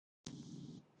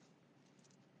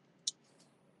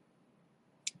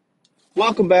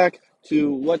Welcome back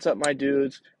to What's Up, My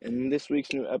Dudes, and this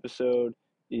week's new episode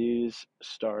is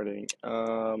starting.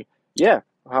 Yeah,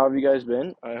 how have you guys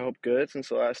been? I hope good since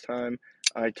the last time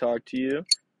I talked to you.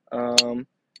 Um,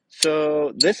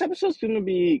 so this episode's going to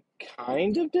be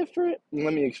kind of different.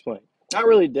 Let me explain. Not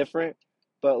really different,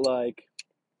 but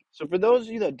so for those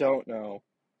of you that don't know,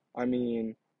 I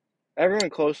mean, everyone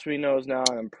close to me knows now,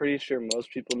 and I'm pretty sure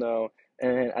most people know.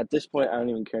 And at this point, I don't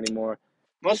even care anymore.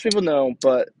 Most people know,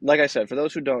 but like I said, for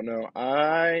those who don't know,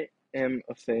 I am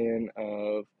a fan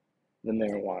of the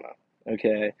marijuana.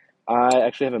 Okay, I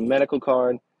actually have a medical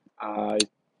card. I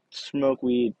smoke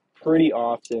weed pretty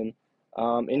often,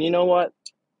 and you know what?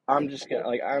 I'm just gonna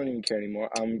I don't even care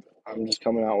anymore. I'm just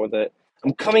coming out with it.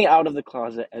 I'm coming out of the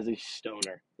closet as a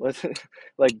stoner. Listen,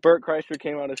 like Bert Kreischer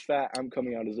came out as fat. I'm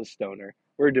coming out as a stoner.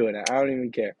 We're doing it. I don't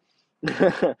even care.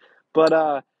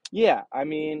 But yeah. I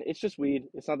mean, it's just weed.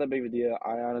 It's not that big of a deal.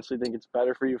 I honestly think it's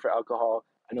better for you for alcohol.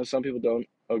 I know some people don't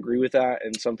agree with that,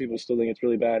 and some people still think it's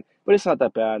really bad. But it's not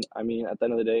that bad. I mean, at the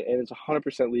end of the day, and it's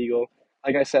 100% legal.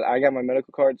 Like I said, I got my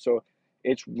medical card, so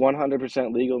it's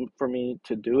 100% legal for me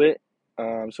to do it.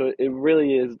 So it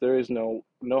really is. There is no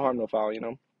harm, no foul, you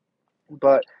know.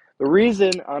 But the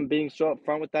reason I'm being so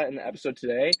upfront with that in the episode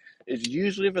today is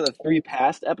usually for the three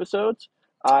past episodes,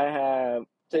 I have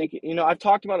taken. I've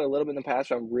talked about it a little bit in the past.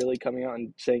 But I'm really coming out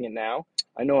and saying it now.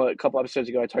 I know a couple episodes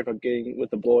ago I talked about getting with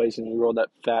the boys and we rolled that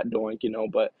fat doink,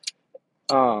 but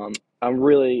um, I'm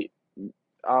really.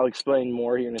 I'll explain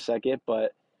more here in a second,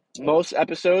 but most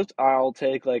episodes I'll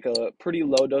take like a pretty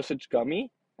low dosage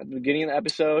gummy at the beginning of the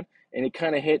episode, and it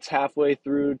kind of hits halfway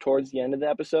through towards the end of the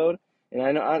episode. And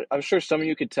I know I'm sure some of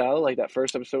you could tell, like that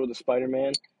first episode with the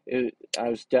Spider-Man, I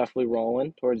was definitely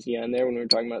rolling towards the end there when we were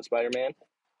talking about Spider-Man.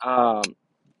 Um,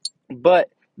 but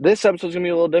this episode's gonna be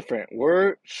a little different.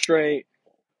 We're straight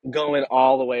going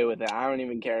all the way with it. I don't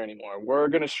even care anymore. We're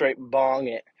gonna straight bong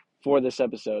it for this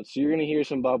episode. So you're gonna hear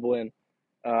some bubbling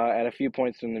at a few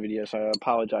points in the video, so I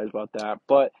apologize about that.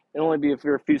 But it'll only be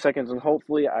for a few seconds, and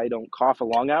hopefully I don't cough a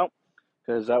lung out,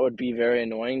 because that would be very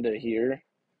annoying to hear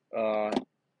uh,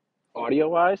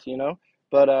 audio-wise.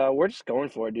 But we're just going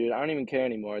for it, dude. I don't even care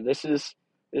anymore. This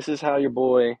is how your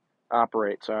boy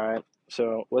operates, all right?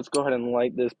 So let's go ahead and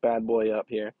light this bad boy up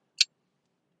here.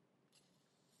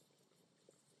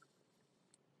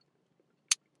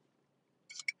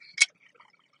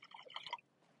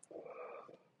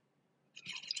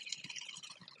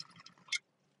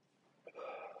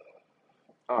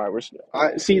 All right,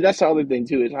 I see. That's the other thing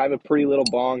too is I have a pretty little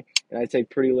bong, and I take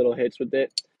pretty little hits with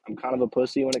it. I'm kind of a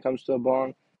pussy when it comes to a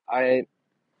bong. I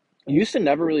used to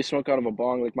never really smoke out of a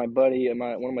bong. Like my buddy and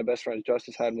one of my best friends,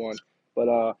 Justice, had one,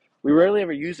 but we rarely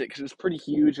ever use it because it's pretty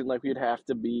huge, and like we'd have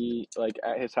to be like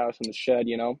at his house in the shed,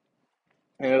 and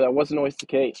that wasn't always the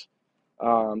case.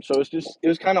 So it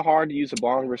was kind of hard to use a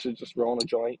bong versus just rolling a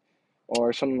joint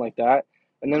or something like that.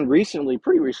 And then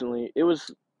pretty recently, it was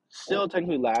still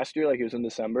technically last year, like it was in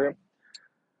December.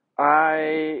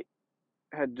 I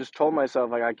had just told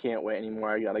myself like I can't wait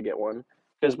anymore. I gotta get one.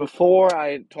 Because before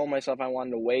I told myself I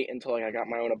wanted to wait until like I got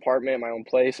my own apartment, my own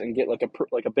place, and get like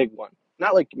a big one,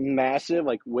 not like massive,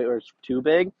 like where it's too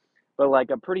big, but like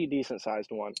a pretty decent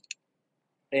sized one.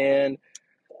 And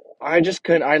I just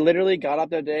couldn't. I literally got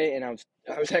up that day and I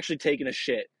was actually taking a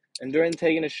shit. And during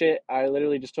taking a shit, I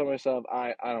literally just told myself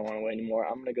I don't want to wait anymore.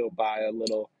 I'm gonna go buy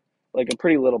like a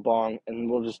pretty little bong, and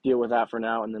we'll just deal with that for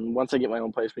now. And then once I get my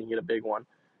own place, we can get a big one.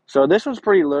 So this one's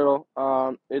pretty little.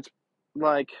 It's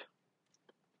like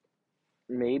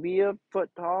maybe a foot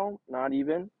tall, not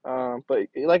even. But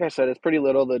like I said, it's pretty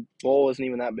little. The bowl isn't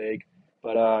even that big,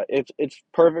 but it's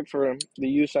perfect for the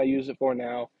use I use it for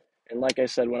now. And like I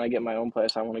said, when I get my own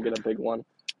place, I want to get a big one.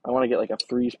 I want to get like a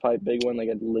freeze pipe big one, like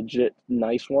a legit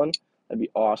nice one. That'd be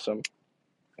awesome.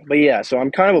 But yeah, so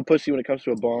I'm kind of a pussy when it comes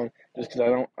to a bong, just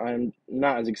because I'm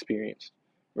not as experienced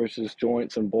versus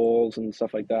joints and bowls and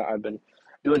stuff like that. I've been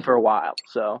doing for a while,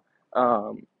 so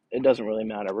it doesn't really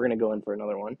matter. We're gonna go in for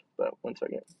another one, but one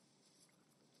second.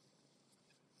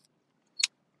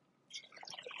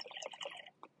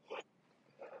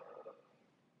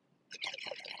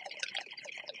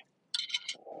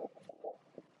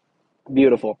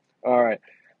 Beautiful. All right.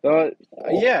 Uh,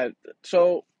 yeah.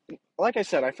 So, like I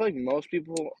said, I feel like most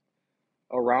people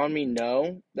around me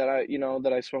know that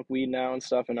I smoke weed now and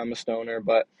stuff, and I'm a stoner.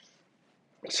 But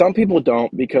some people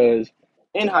don't because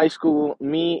in high school,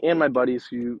 me and my buddies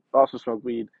who also smoke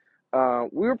weed,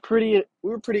 we were pretty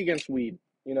against weed.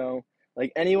 You know,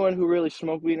 like anyone who really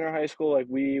smoked weed in our high school, like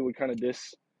we would kind of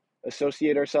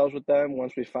disassociate ourselves with them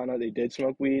once we found out they did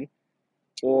smoke weed,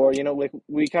 or like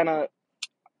we kind of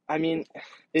I mean,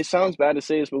 it sounds bad to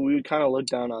say this, but we would kind of look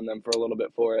down on them for a little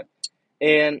bit for it.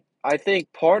 And I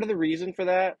think part of the reason for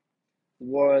that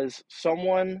was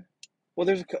someone, well,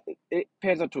 it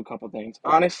pans out to a couple things.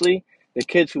 Honestly, the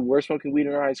kids who were smoking weed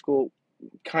in our high school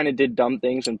kind of did dumb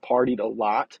things and partied a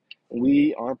lot.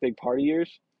 We aren't big partiers.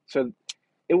 So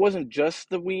it wasn't just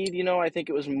the weed, I think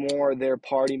it was more their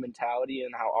party mentality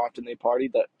and how often they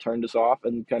partied that turned us off,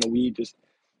 and kind of weed just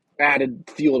added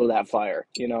fuel to that fire.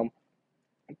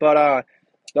 But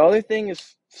the other thing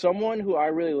is someone who I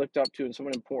really looked up to and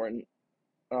someone important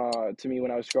to me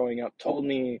when I was growing up told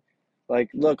me, like,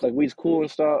 look, like weed's cool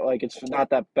and stuff. Like it's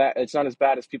not that bad. It's not as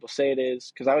bad as people say it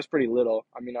is. Because I was pretty little.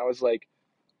 I mean, I was like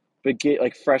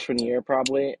like freshman year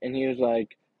probably, and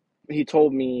he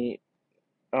told me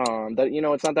that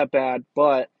it's not that bad,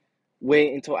 but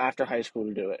wait until after high school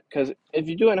to do it. Because if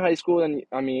you do it in high school, then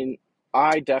I mean,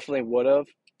 I definitely would have.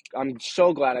 I'm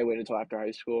so glad I waited until after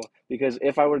high school because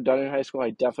if I would have done it in high school, I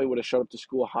definitely would have showed up to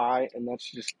school high, and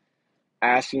that's just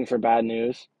asking for bad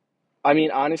news. I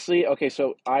mean, honestly, okay,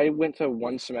 so I went to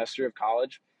one semester of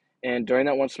college, and during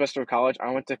that one semester of college,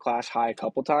 I went to class high a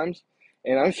couple times,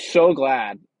 and I'm so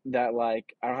glad that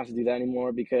like I don't have to do that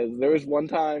anymore because there was one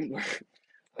time where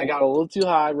I got a little too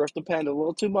high, ripped the pen a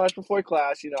little too much before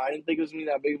class. I didn't think it was gonna be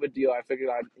that big of a deal. I figured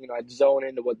I'd zone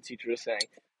into what the teacher was saying.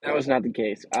 That was not the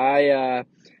case. I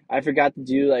forgot to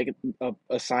do like a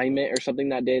assignment or something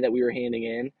that day that we were handing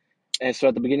in, and so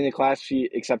at the beginning of the class, she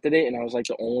accepted it, and I was like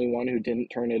the only one who didn't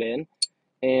turn it in.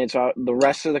 And so the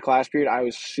rest of the class period, I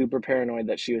was super paranoid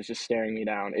that she was just staring me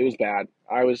down. It was bad.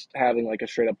 I was having like a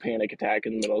straight up panic attack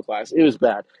in the middle of class. It was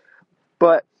bad.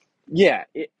 But yeah,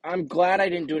 I'm glad I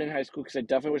didn't do it in high school because I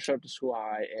definitely would show up to school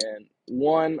high. And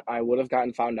one, I would have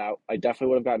gotten found out. I definitely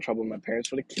would have gotten in trouble. My parents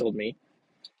would have killed me.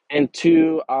 And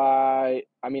two, I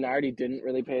mean, I already didn't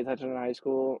really pay attention in high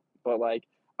school, but like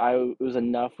it was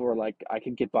enough where like I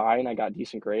could get by and I got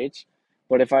decent grades.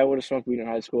 But if I would have smoked weed in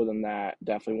high school, then that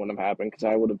definitely wouldn't have happened because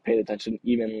I would have paid attention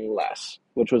even less,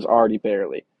 which was already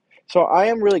barely. So I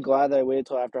am really glad that I waited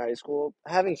till after high school.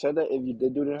 Having said that, if you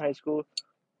did do it in high school,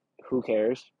 who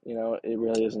cares? It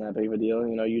really isn't that big of a deal.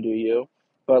 You do you.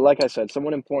 But like I said,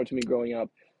 someone important to me growing up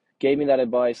gave me that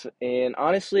advice, and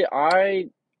honestly, I,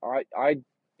 I,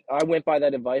 I went by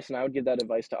that advice, and I would give that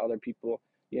advice to other people.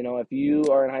 If you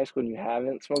are in high school and you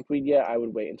haven't smoked weed yet, I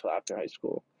would wait until after high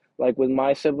school. Like with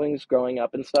my siblings growing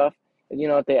up and stuff, and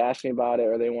if they ask me about it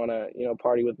or they want to,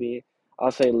 party with me,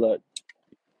 I'll say, look,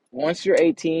 once you're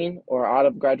 18 or out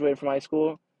of graduated from high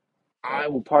school, I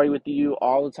will party with you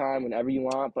all the time whenever you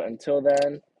want, but until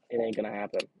then, it ain't gonna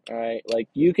happen. All right, like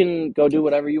you can go do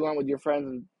whatever you want with your friends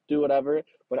and do whatever,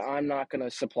 but I'm not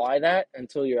gonna supply that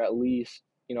until you're at least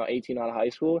 18 out of high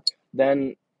school.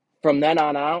 Then from then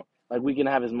on out, like we can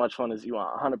have as much fun as you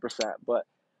want, 100%. But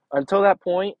until that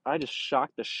point, I just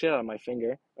shocked the shit out of my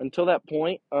finger. Until that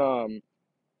point, I'm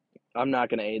not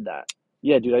gonna aid that.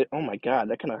 Yeah, dude. Oh my god,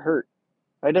 that kind of hurt.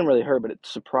 I didn't really hurt, but it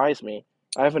surprised me.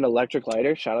 I have an electric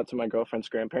lighter. Shout out to my girlfriend's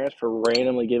grandparents for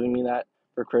randomly giving me that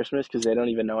for Christmas because they don't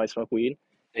even know I smoke weed.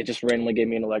 They just randomly gave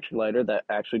me an electric lighter that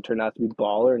actually turned out to be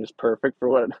baller and is perfect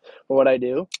for what I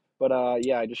do. But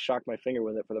yeah, I just shocked my finger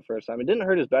with it for the first time. It didn't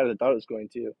hurt as bad as I thought it was going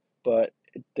to, but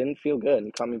it didn't feel good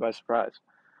and caught me by surprise.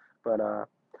 But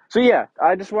so yeah,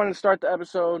 I just wanted to start the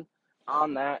episode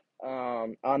on that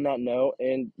note,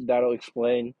 and that'll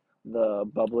explain the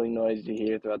bubbling noise you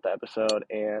hear throughout the episode,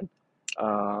 and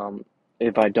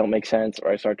if I don't make sense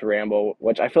or I start to ramble,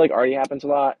 which I feel like already happens a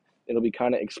lot, it'll be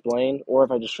kind of explained, or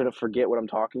if I just sort of forget what I'm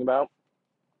talking about.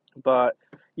 But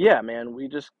yeah, man, we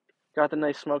just got the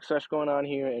nice smoke sesh going on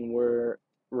here, and we're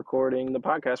recording the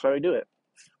podcast while we do it.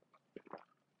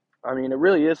 I mean, it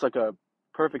really is like a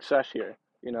perfect sesh here,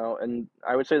 and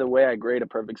I would say the way I grade a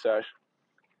perfect sesh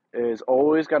is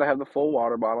always got to have the full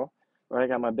water bottle. Right, I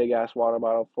got my big ass water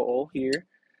bottle full here.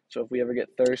 So if we ever get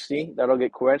thirsty, that'll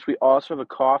get quenched. We also have a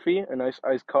coffee, a nice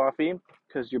iced coffee,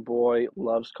 because your boy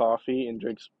loves coffee and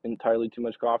drinks entirely too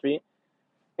much coffee.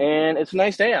 And it's a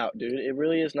nice day out, dude. It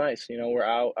really is nice. We're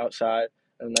outside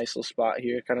at a nice little spot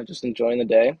here, kind of just enjoying the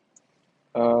day.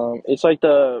 It's like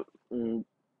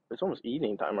it's almost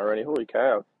evening time already. Holy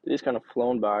cow, it's kind of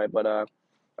flown by. But I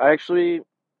actually,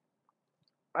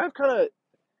 I've kind of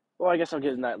well, I guess I'll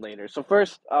get in that later. So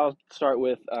first, I'll start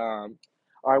with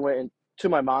I went to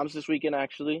my mom's this weekend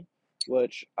actually,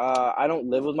 which I don't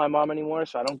live with my mom anymore,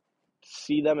 so I don't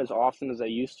see them as often as I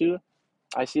used to.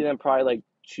 I see them probably like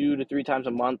 2 to 3 times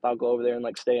a month. I'll go over there and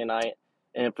like stay a night.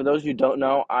 And for those of you who don't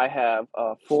know, I have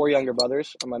 4 younger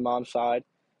brothers on my mom's side,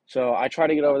 so I try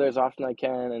to get over there as often as I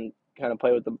can and kind of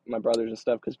play with my brothers and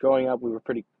stuff. Because growing up, we were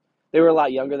pretty they were a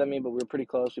lot younger than me, but we were pretty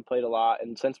close. We played a lot,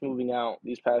 and since moving out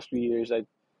these past few years, I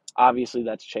obviously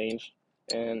that's changed,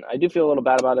 and I do feel a little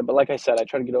bad about it. But like I said, I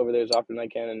try to get over there as often as I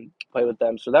can and play with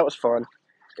them. So that was fun.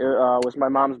 It was my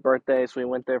mom's birthday, so we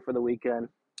went there for the weekend.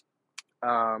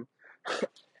 Um,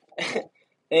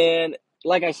 and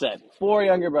like I said, four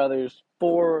younger brothers,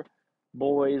 four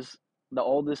boys. The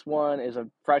oldest one is a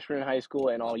freshman in high school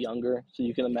and all younger, so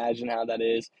you can imagine how that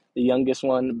is. The youngest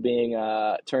one being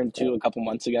turned two a couple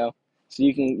months ago, so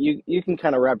you can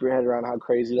kind of wrap your head around how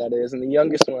crazy that is. And the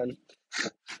youngest one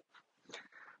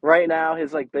right now,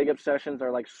 his like big obsessions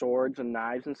are like swords and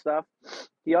knives and stuff.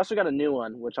 He also got a new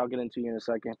one, which I'll get into in a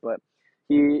second. But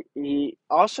he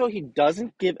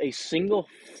doesn't give a single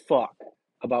fuck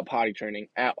about potty training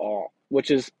at all,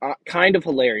 which is kind of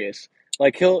hilarious.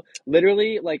 Like he'll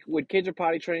literally like when kids are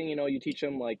potty training, you teach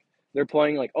them like they're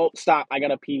playing like, oh stop, I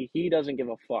gotta pee. He doesn't give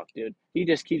a fuck, dude. He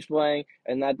just keeps playing,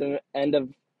 and at the end of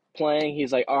playing,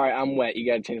 he's like, all right, I'm wet. You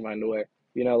gotta change my underwear.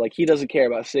 Like he doesn't care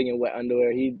about sitting in wet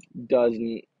underwear. He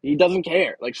doesn't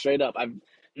care. Like straight up, I've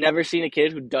never seen a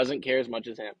kid who doesn't care as much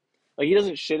as him. Like he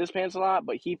doesn't shit his pants a lot,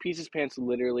 but he pees his pants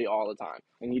literally all the time,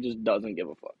 and he just doesn't give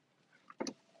a fuck.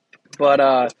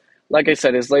 But like I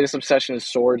said, his latest obsession is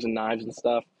swords and knives and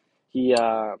stuff. He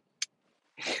uh,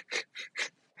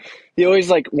 he always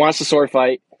like wants to sword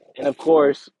fight, and of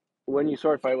course, when you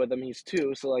sword fight with him, he's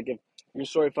two. So like if you're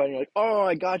sword fighting, you're like, oh,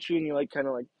 I got you, and you like kind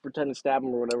of like pretend to stab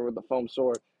him or whatever with the foam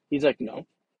sword. He's like, no,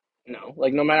 no.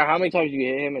 Like no matter how many times you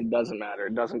hit him, it doesn't matter.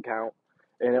 It doesn't count,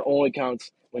 and it only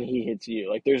counts when he hits you.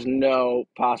 Like there's no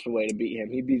possible way to beat him.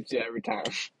 He beats you every time.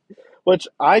 Which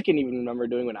I can even remember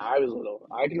doing when I was little.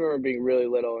 I can remember being really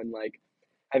little and like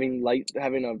having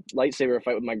a lightsaber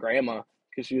fight with my grandma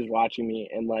because she was watching me,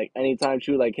 and like anytime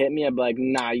she would like hit me, I'd be like,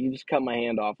 "Nah, you just cut my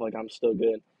hand off. Like I'm still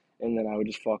good," and then I would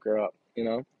just fuck her up.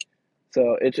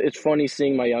 So it's funny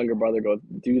seeing my younger brother go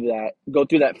through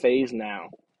that phase now,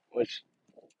 which,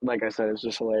 like I said, is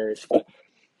just hilarious. But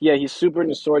yeah, he's super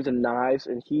into swords and knives,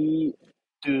 and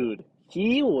dude,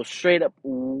 he will straight up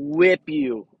whip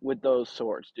you with those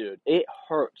swords, dude. It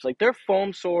hurts. Like they're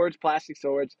foam swords, plastic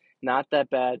swords, not that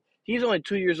bad. He's only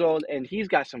 2 years old, and he's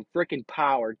got some freaking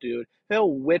power, dude.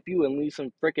 He'll whip you and leave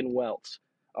some freaking welts.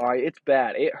 All right, it's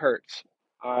bad. It hurts.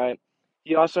 All right.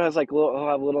 He also has like he'll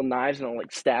have little knives and he'll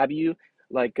like stab you,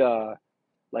 like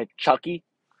Chucky.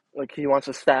 Like he wants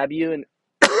to stab you, and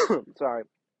sorry,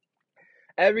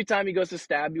 every time he goes to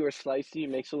stab you or slice you, he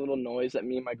makes a little noise that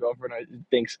me and my girlfriend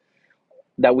thinks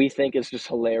that we think is just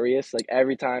hilarious. Like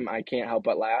every time I can't help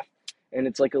but laugh, and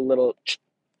it's like a little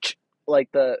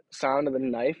like the sound of the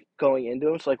knife going into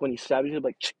him. So like when he stabs you,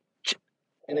 like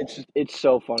and it's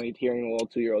so funny hearing a little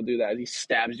 2-year-old do that. He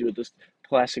stabs you with this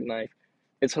plastic knife.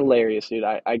 It's hilarious, dude.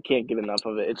 I can't get enough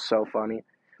of it. It's so funny.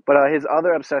 But his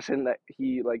other obsession that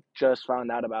he like just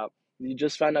found out about, he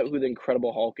just found out who the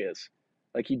Incredible Hulk is.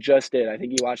 Like he just did. I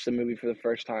think he watched the movie for the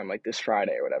first time like this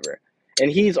Friday or whatever. And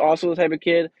he's also the type of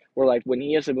kid where like when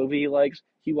he has a movie he likes,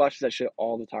 he watches that shit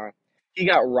all the time. He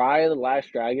got Raya the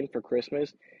Last Dragon for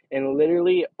Christmas, and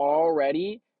literally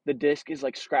already the disc is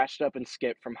like scratched up and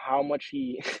skipped from how much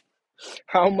he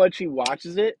how much he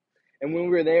watches it. And when we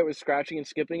were there, it was scratching and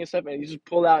skipping and stuff. And he just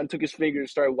pulled out and took his finger and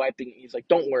started wiping it. He's like,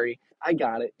 "Don't worry, I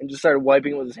got it," and just started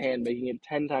wiping it with his hand, making it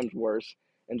 10 times worse,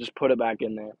 and just put it back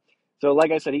in there. So,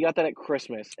 like I said, he got that at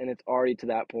Christmas, and it's already to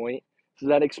that point. So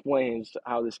that explains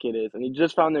how this kid is. And he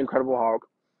just found the Incredible Hulk.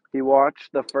 He watched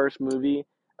the first movie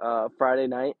Friday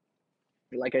night,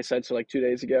 like I said, so like 2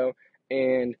 days ago,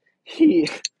 and he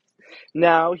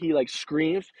now he like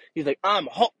screams. He's like, "I'm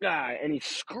Hulk guy," and he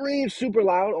screams super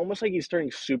loud, almost like he's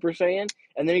turning Super Saiyan.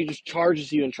 And then he just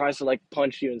charges you and tries to like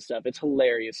punch you and stuff. It's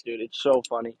hilarious, dude. It's so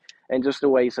funny, and just the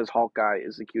way he says Hulk guy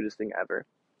is the cutest thing ever.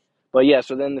 But yeah,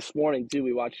 so then this morning too,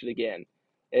 we watched it again.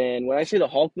 And when I say the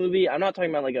Hulk movie, I'm not talking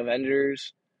about like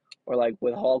Avengers or like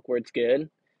with Hulk where it's good.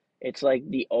 It's like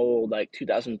the old like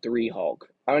 2003 Hulk.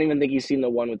 I don't even think he's seen the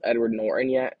one with Edward Norton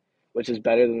yet, which is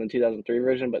better than the 2003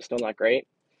 version, but still not great.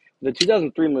 The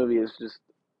 2003 movie is just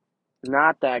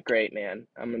not that great, man.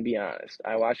 I'm gonna be honest.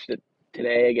 I watched it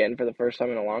today again for the first time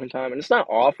in a long time, and it's not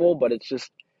awful, but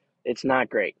it's not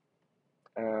great.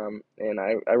 And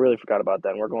I really forgot about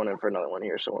that. And we're going in for another one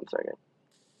here, so one second.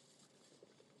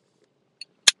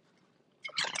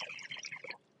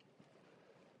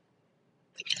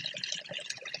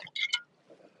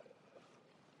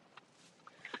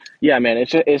 Yeah, man,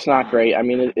 it's not great. I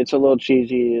mean, it's a little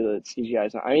cheesy. The CGI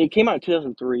is not. I mean, it came out in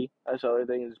 2003. That's the other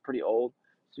thing. It's pretty old,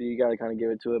 so you got to kind of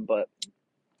give it to it. But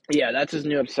yeah, that's his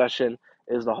new obsession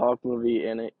is the Hulk movie,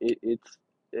 and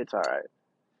it's all right.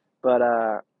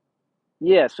 But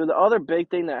yeah. So the other big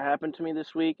thing that happened to me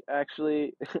this week,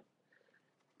 actually,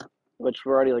 which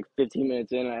we're already like 15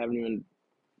 minutes in. I haven't even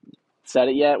said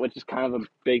it yet, which is kind of a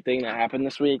big thing that happened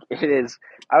this week. It is.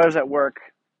 I was at work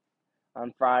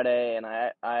on Friday, and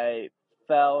I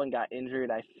fell and got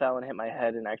injured. I fell and hit my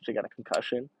head and actually got a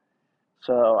concussion.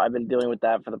 So I've been dealing with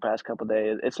that for the past couple of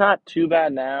days. It's not too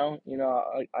bad now.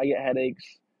 I get headaches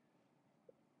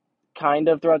kind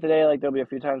of throughout the day. Like there'll be a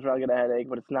few times where I'll get a headache,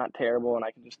 but it's not terrible, and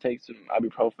I can just take some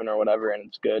ibuprofen or whatever, and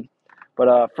it's good.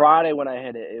 But Friday when I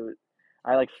hit it,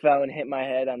 I like fell and hit my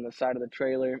head on the side of the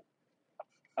trailer.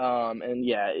 And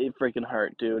yeah, it freaking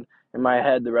hurt, dude. In my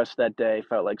head, the rest of that day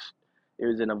felt like it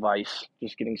was in a vice,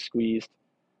 just getting squeezed.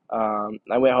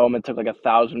 I went home and took like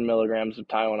 1,000 milligrams of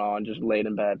Tylenol and just laid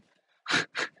in bed.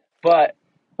 But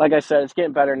like I said, it's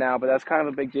getting better now. But that's kind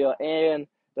of a big deal, and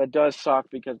that does suck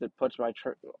because it puts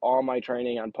all my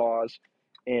training on pause,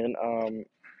 and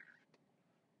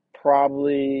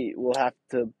probably will have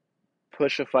to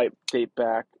push a fight date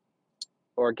back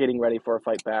or getting ready for a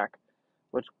fight back,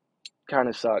 which kind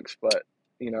of sucks. But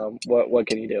what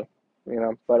can you do?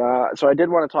 But so I did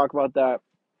want to talk about that,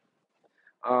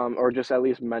 or just at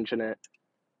least mention it.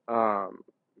 Um,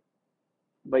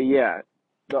 but yeah,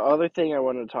 the other thing I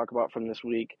wanted to talk about from this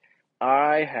week,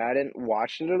 I hadn't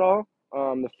watched it at all.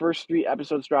 The first three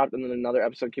episodes dropped, and then another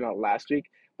episode came out last week.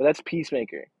 But that's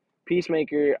Peacemaker.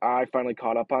 Peacemaker, I finally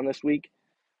caught up on this week.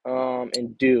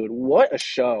 And dude, what a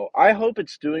show! I hope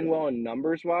it's doing well in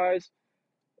numbers wise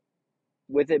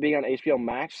with it being on HBO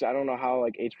Max. I don't know how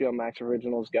like HBO Max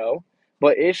originals go,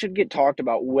 but it should get talked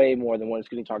about way more than what it's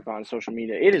getting talked about on social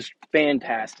media. It is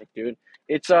fantastic, dude.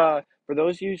 It's for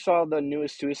those of you who saw the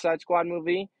newest Suicide Squad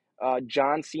movie,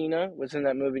 John Cena was in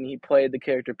that movie and he played the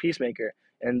character Peacemaker.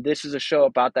 And this is a show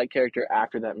about that character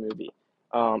after that movie.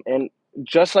 And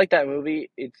just like that movie,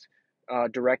 it's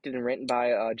directed and written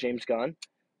by James Gunn,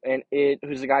 and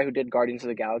who's the guy who did Guardians of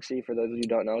the Galaxy. For those of you who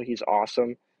don't know, he's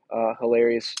awesome,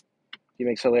 hilarious. He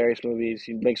makes hilarious movies.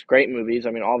 He makes great movies. I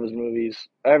mean, all of his movies,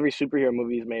 every superhero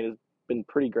movie he's made has been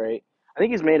pretty great. I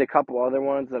think he's made a couple other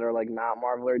ones that are like not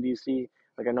Marvel or DC.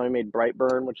 Like I know he made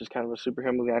Brightburn, which is kind of a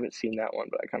superhero movie. I haven't seen that one,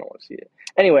 but I kind of want to see it.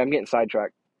 Anyway, I'm getting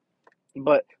sidetracked.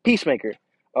 But Peacemaker,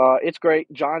 it's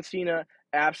great. John Cena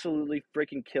absolutely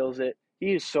freaking kills it.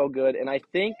 He is so good, and I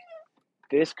think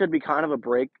this could be kind of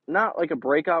not like a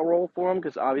breakout role for him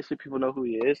because obviously people know who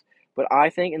he is. But I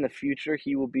think in the future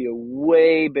he will be a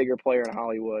way bigger player in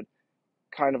Hollywood,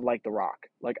 kind of like The Rock.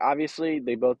 Like obviously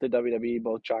they both did WWE,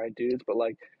 both giant dudes, but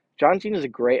like John Cena is a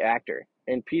great actor,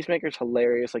 and Peacemaker's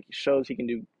hilarious. Like he shows he can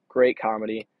do great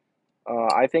comedy.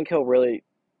 I think he'll really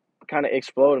kind of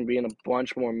explode and be in a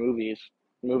bunch more movies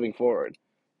moving forward.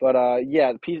 But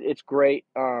yeah, it's great.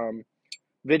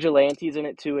 Vigilante's in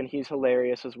it too, and he's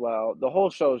hilarious as well. The whole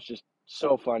show is just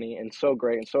so funny and so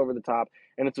great and so over the top,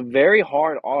 and it's a very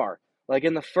hard R. Like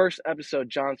in the first episode,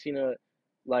 John Cena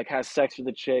like has sex with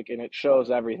a chick, and it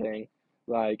shows everything.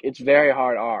 Like it's very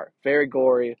hard R, very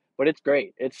gory, but it's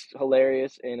great. It's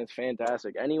hilarious and it's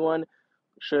fantastic. Anyone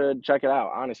should check it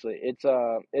out. Honestly,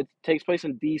 it takes place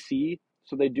in DC,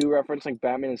 so they do reference like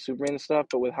Batman and Superman and stuff.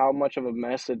 But with how much of a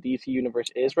mess the DC universe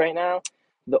is right now,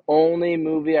 the only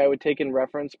movie I would take in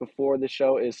reference before the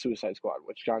show is Suicide Squad,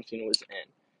 which John Cena was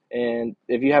in. And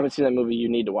if you haven't seen that movie, you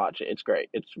need to watch it. It's great.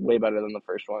 It's way better than the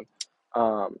first one.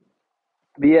 Um,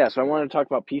 but yeah, so I wanted to talk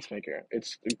about Peacemaker.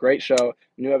 It's a great show.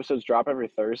 New episodes drop every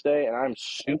Thursday, and I'm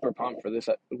super pumped for this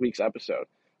week's episode.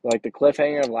 Like the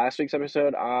cliffhanger of last week's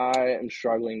episode, I am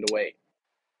struggling to wait.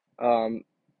 Um,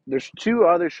 there's two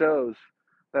other shows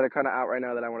that are kind of out right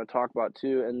now that I want to talk about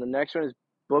too, and the next one is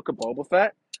Book of Boba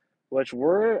Fett, which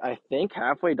we're I think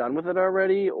halfway done with it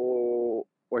already, or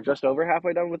just over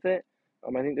halfway done with it.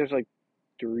 I think there's like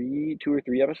two or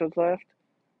three episodes left.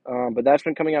 But that's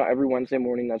been coming out every Wednesday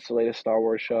morning. That's the latest Star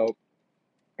Wars show,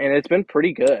 and it's been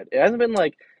pretty good. It hasn't been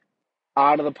like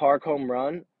out of the park home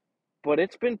run, but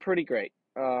it's been pretty great.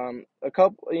 A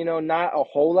couple, not a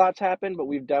whole lot's happened, but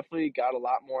we've definitely got a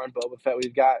lot more on Boba Fett.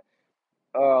 We've got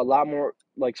a lot more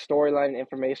like storyline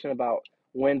information about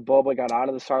when Boba got out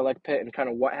of the Sarlacc pit and kind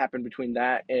of what happened between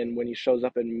that and when he shows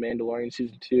up in Mandalorian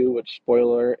season 2. Which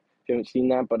spoiler alert, if you haven't seen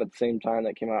that, but at the same time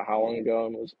that came out how long ago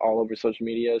and was all over social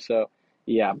media. So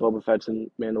yeah, Boba Fett's in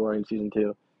Mandalorian season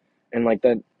 2, and like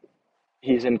that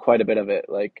he's in quite a bit of it.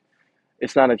 Like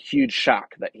it's not a huge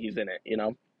shock that he's in it.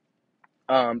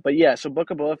 But yeah, so Book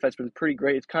of Boba Fett's been pretty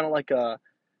great. It's kind of like a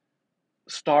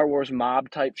Star Wars mob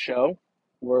type show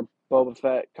where Boba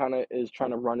Fett kind of is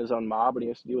trying to run his own mob, and he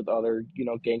has to deal with other,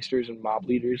 gangsters and mob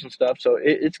leaders and stuff. So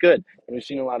it's good, and we've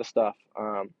seen a lot of stuff.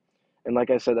 And like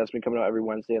I said, that's been coming out every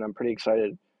Wednesday, and I'm pretty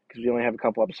excited because we only have a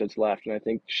couple episodes left, and I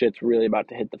think shit's really about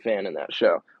to hit the fan in that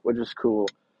show, which is cool.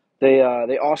 They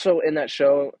also in that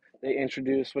show they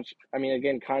introduced, which I mean,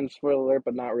 again, kind of spoiler alert,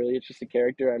 but not really. It's just a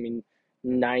character. I mean,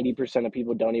 90% of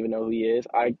people don't even know who he is.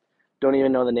 I don't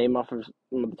even know the name off of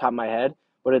the top of my head,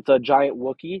 but it's a giant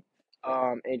Wookiee.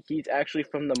 And he's actually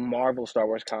from the Marvel Star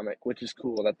Wars comic, which is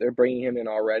cool that they're bringing him in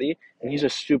already. And he's a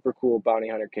super cool bounty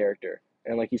hunter character,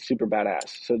 and like he's super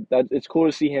badass. So that it's cool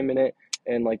to see him in it,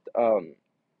 and like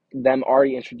them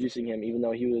already introducing him, even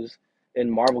though he was in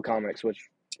Marvel comics, which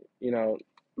you know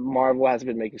Marvel hasn't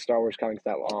been making Star Wars comics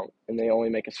that long, and they only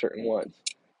make a certain ones.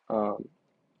 Um,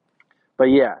 but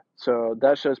yeah, so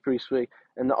that show's pretty sweet.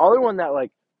 And the other one that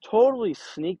like totally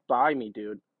sneaked by me,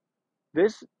 dude.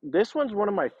 This one's one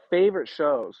of my favorite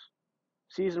shows.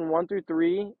 Season 1 through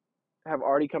 3 have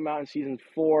already come out, and season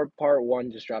 4, part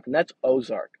 1 just dropped, and that's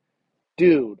Ozark.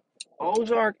 Dude,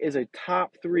 Ozark is a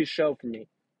top 3 show for me.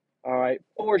 All right,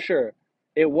 for sure.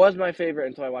 It was my favorite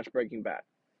until I watched Breaking Bad.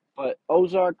 But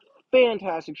Ozark,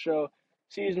 fantastic show.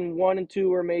 Season 1 and 2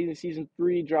 were amazing. Season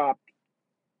 3 dropped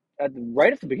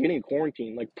right at the beginning of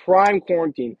quarantine, like prime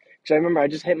quarantine. Because I remember I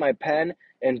just hit my pen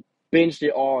and binged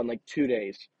it all in like 2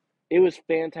 days. It was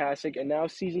fantastic. And now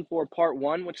season 4, part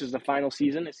 1, which is the final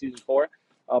season, is season 4.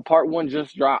 Part 1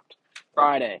 just dropped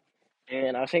Friday.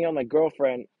 And I was hanging out with my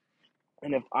girlfriend,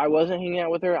 and if I wasn't hanging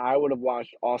out with her, I would have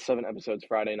watched all 7 episodes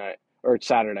Friday night or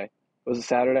Saturday. Was it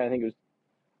Saturday? I think it was.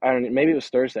 I don't. Maybe it was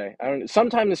Thursday. I don't.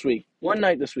 Sometime this week. One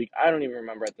night this week. I don't even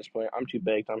remember at this point. I'm too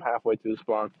baked. I'm halfway through the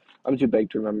spawn. I'm too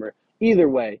baked to remember. Either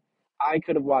way, I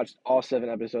could have watched all 7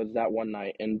 episodes that one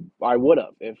night, and I would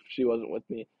have if she wasn't with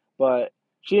me. But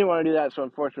she didn't want to do that, so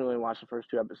unfortunately, I watched the first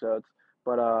 2 episodes.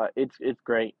 But it's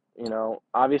great.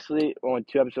 Obviously, only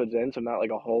 2 episodes in, so not like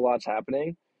a whole lot's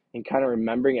happening, and kind of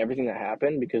remembering everything that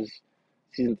happened because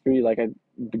season 3, like I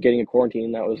beginning of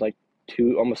quarantine, that was like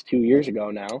almost 2 years ago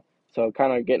now. So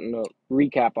kind of getting a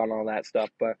recap on all that stuff.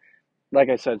 But like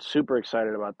I said, super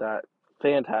excited about that.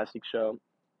 Fantastic show.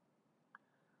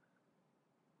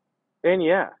 And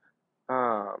yeah,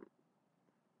 um,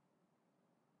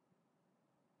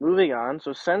 moving on.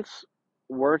 So since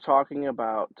we're talking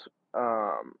about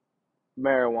um,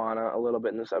 marijuana a little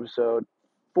bit in this episode,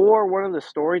 for one of the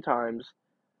story times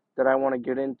that I want to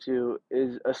get into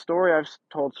is a story I've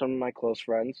told some of my close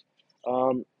friends.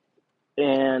 Um,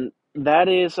 and that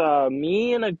is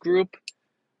me and a group.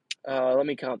 Let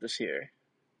me count this here.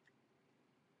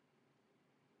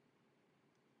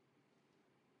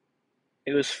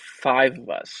 It was 5 of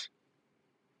us.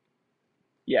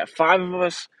 Yeah, 5 of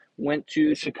us went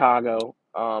to Chicago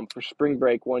for spring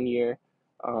break one year.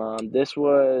 This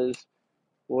would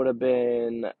have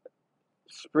been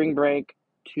spring break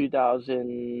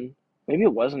 2000. Maybe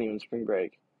it wasn't even spring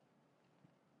break.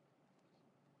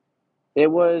 It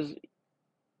was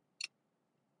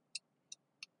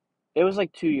it was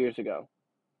like 2 years ago,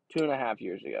 2.5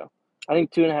 years ago. I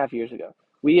think 2.5 years ago.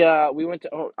 We went to.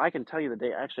 Oh, I can tell you the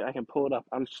date. Actually, I can pull it up.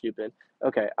 I'm stupid.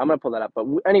 Okay, I'm gonna pull that up. But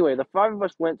anyway, the 5 of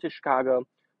us went to Chicago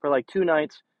for like 2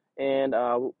 nights, and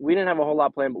we didn't have a whole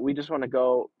lot planned, but we just want to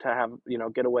go to have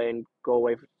get away and go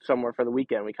away somewhere for the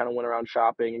weekend. We kind of went around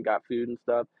shopping and got food and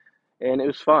stuff, and it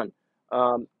was fun.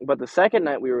 But the second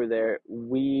night we were there,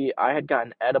 I had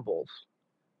gotten edibles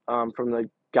from the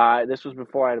guy. This was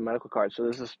before I had a medical card, so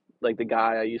this is like the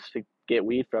guy I used to get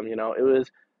weed from. It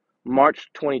was March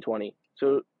 2020.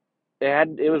 So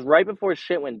it was right before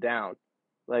shit went down.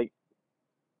 Like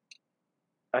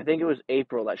I think it was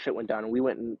April that shit went down, and we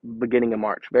went in beginning of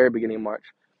March, very beginning of March.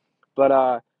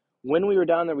 But when we were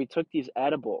down there, we took these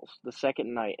edibles the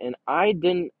second night, and I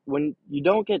didn't. When you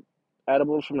don't get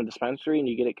edibles from a dispensary and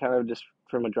you get it kind of just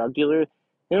from a drug dealer,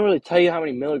 they don't really tell you how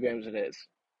many milligrams it is,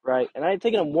 right? And I had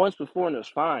taken them once before, and it was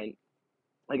fine.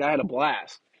 Like I had a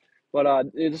blast. But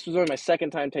this was only my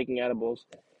second time taking edibles,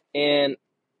 and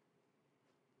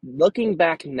looking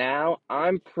back now,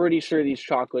 I'm pretty sure these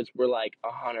chocolates were like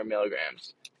 100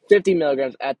 milligrams, 50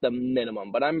 milligrams at the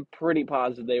minimum, but I'm pretty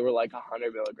positive they were like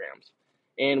 100 milligrams.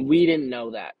 And we didn't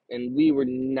know that, and we were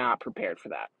not prepared for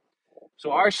that.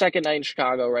 So, our second night in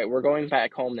Chicago, right, we're going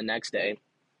back home the next day.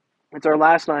 It's our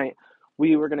last night.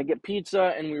 We were going to get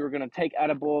pizza and we were going to take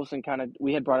edibles and kind of,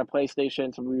 we had brought a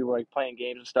PlayStation, so we were like playing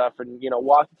games and stuff and,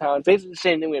 walk the town. Basically the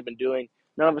same thing we had been doing.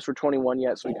 None of us were 21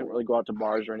 yet, so we couldn't really go out to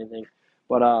bars or anything.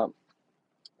 But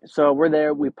so we're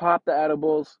there. We pop the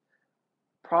edibles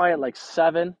probably at like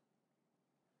 7,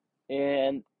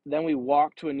 and then we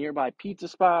walk to a nearby pizza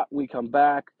spot. We come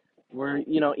back. We're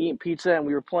eating pizza, and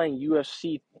we were playing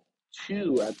UFC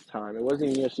 2 at the time. It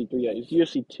wasn't even UFC 3 yet. It was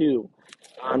UFC 2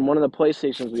 on one of the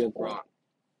PlayStations we had brought.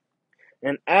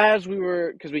 And as we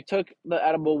were, because we took the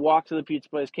edible, walked to the pizza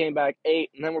place, came back, ate,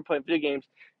 and then we're playing video games.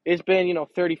 It's been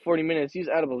 30, 40 minutes. These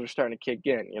edibles are starting to kick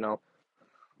in.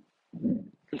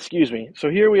 Excuse me. So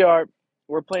here we are.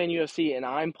 We're playing UFC, and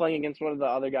I'm playing against one of the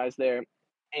other guys there.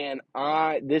 And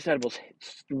this edible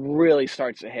really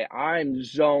starts to hit. I'm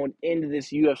zoned into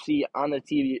this UFC on the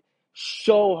TV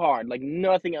so hard, like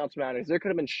nothing else matters. There could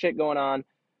have been shit going on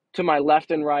to my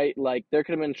left and right. Like there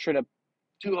could have been straight up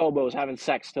two hobos having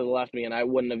sex to the left of me, and I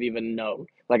wouldn't have even known.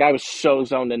 Like I was so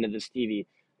zoned into this TV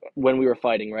when we were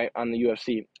fighting right on the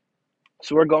UFC.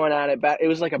 So we're going at it. It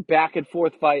was like a back and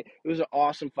forth fight. It was an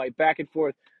awesome fight, back and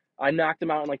forth. I knocked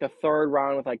him out in like the third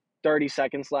round with like 30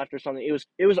 seconds left or something.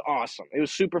 It was awesome. It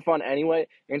was super fun anyway.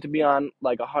 And to be on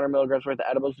like 100 milligrams worth of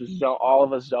edibles, all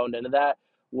of us zoned into that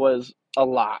was a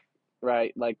lot,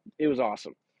 right? Like it was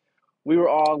awesome. We were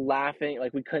all laughing,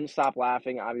 like we couldn't stop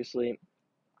laughing, obviously.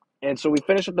 And so we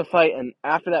finished up the fight, and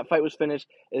after that fight was finished,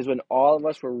 is when all of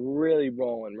us were really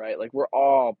rolling, right? Like we're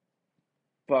all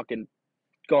fucking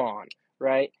gone,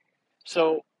 right?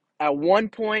 So at one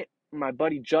point, my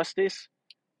buddy Justice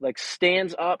like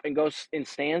stands up and goes and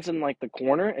stands in like the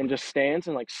corner and just stands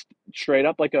and like straight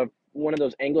up like a one of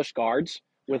those English guards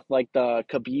with like the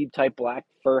Khabib type black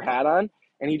fur hat on,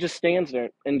 and he just stands there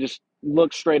and just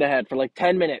looks straight ahead for like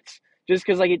 10 minutes, just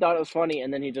because like he thought it was funny,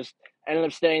 and then he just ended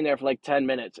up staying there for like 10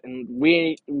 minutes, and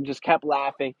we just kept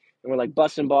laughing. And we're like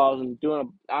busting balls and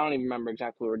doing. I don't even remember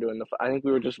exactly what we were doing. I think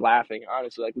we were just laughing.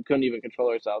 Honestly, like we couldn't even control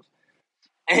ourselves.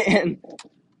 And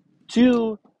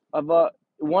two of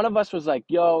one of us was like,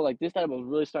 "Yo, like this type was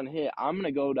really starting to hit. I'm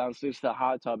gonna go downstairs to the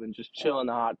hot tub and just chill in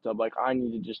the hot tub. Like I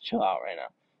need to just chill out right now."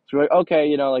 So we're like,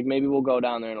 "Okay, like maybe we'll go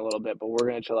down there in a little bit, but we're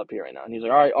gonna chill up here right now." And he's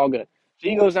like, "All right, all good." So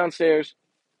he goes downstairs.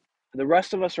 The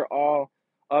rest of us are all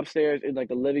upstairs in like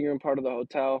the living room part of the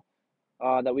hotel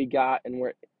that we got, and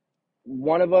we're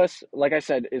one of us, like I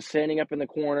said, is standing up in the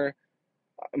corner.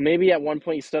 Maybe at one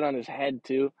point he stood on his head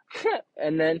too,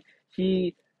 and then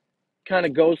he kind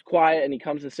of goes quiet and he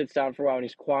comes and sits down for a while and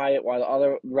he's quiet while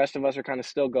the rest of us are kind of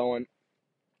still going.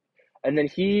 And then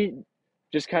he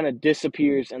just kind of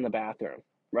disappears in the bathroom,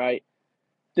 right?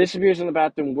 Disappears in the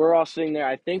bathroom. We're all sitting there.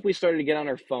 I think we started to get on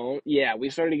our phone. Yeah,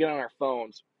 we started to get on our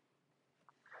phones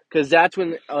because that's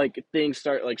when like things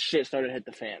start like shit started to hit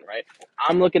the fan, right?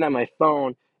 I'm looking at my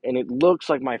phone and it looks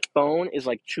like my phone is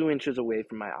like 2 inches away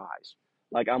from my eyes.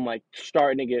 Like I'm like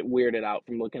starting to get weirded out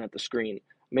from looking at the screen.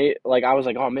 Like I was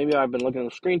like, oh, maybe I've been looking at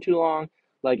the screen too long.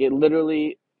 Like it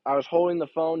literally, I was holding the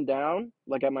phone down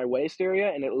like at my waist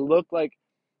area, and it looked like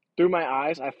through my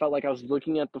eyes, I felt like I was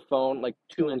looking at the phone like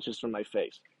 2 inches from my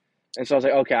face. And so I was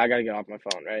like, okay, I gotta get off my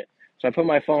phone, right? So I put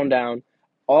my phone down.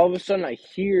 All of a sudden, I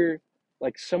hear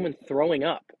like someone throwing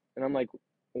up, and I'm like,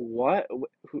 what?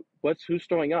 Who's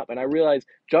throwing up? And I realized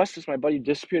Justice, my buddy,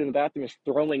 disappeared in the bathroom, is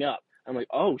throwing up. I'm like,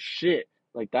 oh shit,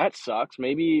 like that sucks.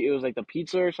 Maybe it was like the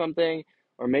pizza or something,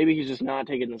 or maybe he's just not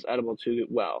taking this edible too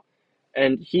well.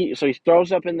 And he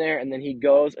throws up in there, and then he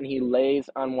goes and he lays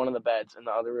on one of the beds in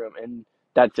the other room, and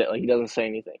that's it. Like he doesn't say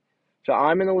anything. So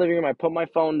I'm in the living room. I put my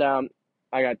phone down.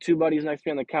 I got two buddies next to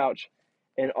me on the couch,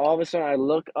 and all of a sudden I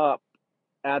look up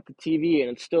at the TV,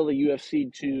 and it's still the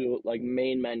UFC 2 like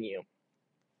main menu,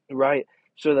 right?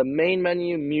 So the main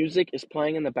menu music is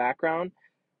playing in the background,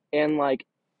 and like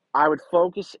I would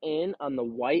focus in on the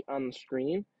white on the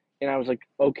screen, and I was like,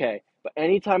 okay. But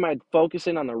anytime I'd focus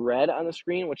in on the red on the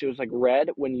screen, which it was like red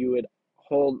when you would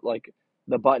hold like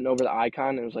the button over the icon,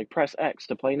 and it was like press X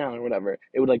to play now or whatever,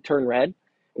 it would like turn red.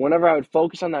 Whenever I would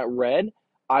focus on that red,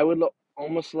 I would look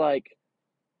almost like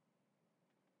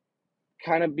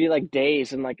kind of be like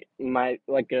dazed and like my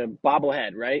like a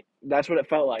bobblehead, right? That's what it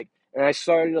felt like. And I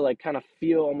started to like kind of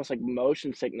feel almost like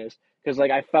motion sickness because like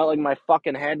I felt like my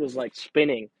fucking head was like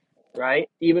spinning, right?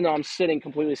 Even though I'm sitting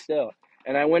completely still.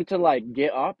 And I went to like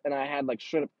get up and I had like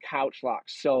straight up couch lock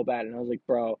so bad, and I was like,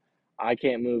 bro, I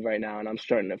can't move right now, and I'm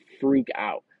starting to freak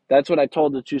out. That's what I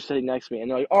told the two sitting next to me,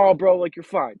 and they're like, "Oh, bro, like you're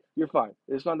fine, you're fine.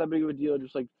 It's not that big of a deal.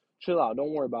 Just like chill out.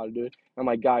 Don't worry about it, dude." I'm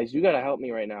like, guys, you gotta help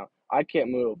me right now. I can't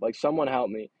move. Like, someone help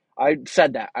me. I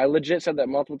said that. I legit said that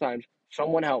multiple times.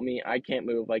 Someone help me. I can't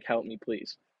move. Like, help me,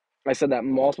 please. I said that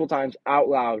multiple times out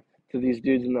loud to these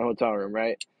dudes in the hotel room,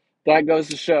 right? That goes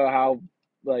to show how,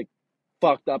 like,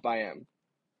 fucked up I am.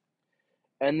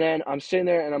 And then I'm sitting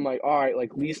there and I'm like, all right,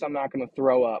 like, at least I'm not going to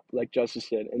throw up like Justice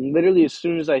did. And literally, as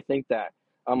soon as I think that,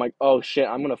 I'm like, oh shit,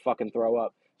 I'm going to fucking throw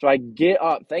up. So I get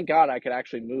up. Thank God I could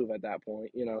actually move at that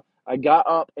point, you know. I got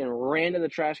up and ran to the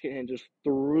trash can and just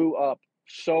threw up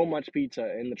so much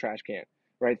pizza in the trash can,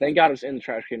 right? Thank God it was in the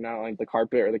trash can, not like the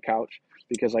carpet or the couch,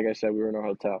 because like I said, we were in a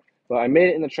hotel. But I made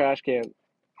it in the trash can,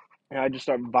 and I just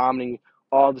started vomiting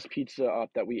all this pizza up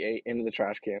that we ate into the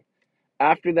trash can.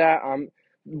 After that,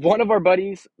 one of our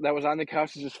buddies that was on the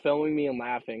couch is just filming me and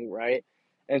laughing, right?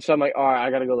 And so I'm like, all right, I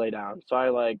gotta go lay down. So I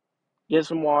like get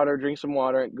some water, drink some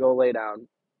water, and go lay down.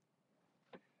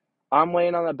 I'm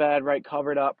laying on the bed, right,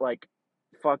 covered up, like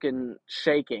fucking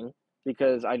shaking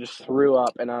because I just threw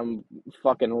up and I'm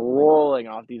fucking rolling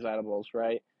off these edibles,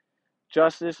 right?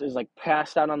 Justice is like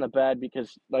passed out on the bed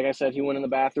because, like I said, he went in the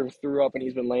bathroom, threw up, and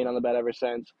he's been laying on the bed ever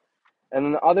since. And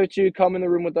then the other two come in the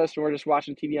room with us, and we're just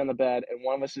watching TV on the bed, and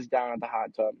one of us is down at the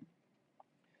hot tub.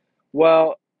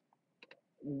 Well,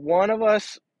 one of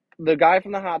us, the guy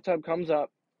from the hot tub, comes up,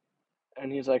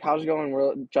 and he's like, "How's it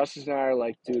going?" Justice and I are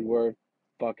like, "Dude, we're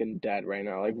fucking dead right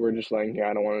now. Like, we're just laying here.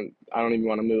 I don't even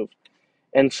want to move."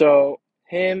 And so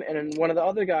him and then one of the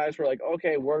other guys were like,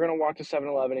 "Okay, we're gonna walk to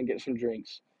 7-Eleven and get some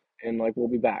drinks, and like we'll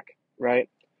be back, right?"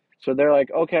 So they're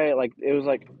like, "Okay," like it was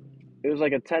like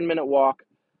a 10-minute walk,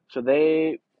 so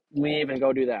they leave and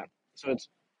go do that. So it's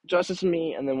Justice and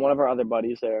me, and then one of our other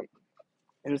buddies there,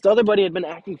 and this other buddy had been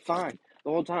acting fine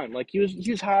the whole time. Like he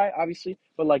was high, obviously,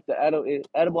 but like the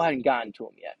edible hadn't gotten to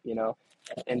him yet,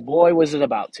 And boy, was it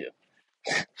about to.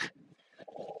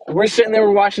 We're sitting there,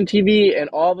 we're watching TV, and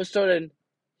all of a sudden,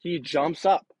 he jumps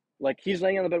up. Like, he's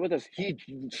laying on the bed with us. He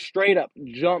straight up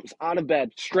jumps out of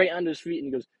bed, straight onto his feet, and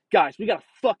he goes, "Guys, we gotta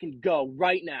fucking go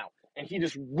right now." And he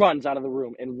just runs out of the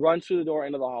room and runs through the door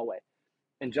into the hallway.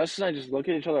 And Justin and I just look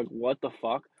at each other like, what the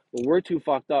fuck? But we're too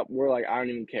fucked up. We're like, I don't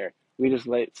even care. We just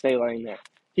stay laying there.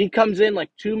 He comes in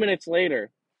like 2 minutes later,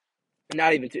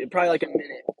 not even two, probably like a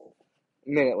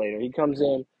minute later, he comes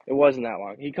in. It wasn't that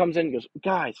long. He comes in and goes,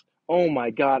 "Guys, oh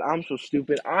my God, I'm so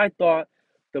stupid. I thought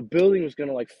the building was going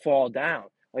to like fall down.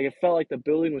 Like it felt like the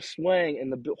building was swaying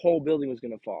and the whole building was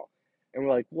going to fall." And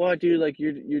we're like, "What, dude? Like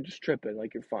you're just tripping.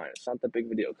 Like you're fine. It's not that big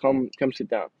of a deal. Come sit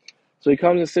down." So he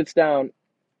comes and sits down,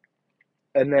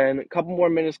 and then a couple more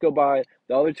minutes go by.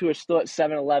 The other two are still at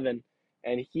 7-Eleven,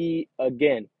 and he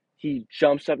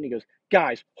jumps up and he goes,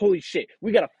 "Guys, holy shit,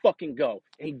 we gotta fucking go."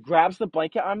 And he grabs the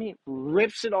blanket on me,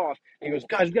 rips it off, and he goes,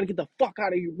 "Guys, we gotta get the fuck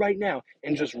out of here right now,"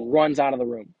 and just runs out of the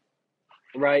room,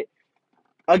 right?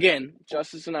 Again,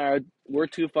 Justice and we're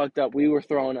too fucked up. We were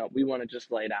throwing up. We want to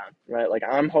just lay down, right? Like,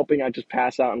 I'm hoping I just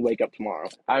pass out and wake up tomorrow.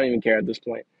 I don't even care at this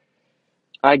point.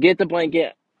 I get the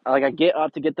blanket, I get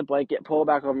up to get the blanket, pull it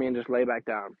back over me, and just lay back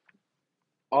down.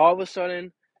 All of a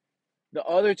sudden, the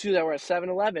other two that were at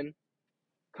 7-Eleven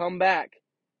come back,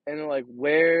 and they're like,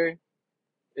 where's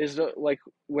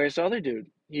the other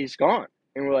dude? He's gone."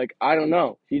 And we're like, "I don't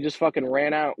know. He just fucking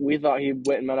ran out. We thought he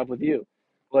went and met up with you."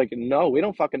 We're like, "No, we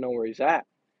don't fucking know where he's at."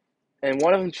 And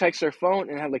one of them checks their phone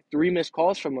and had like 3 missed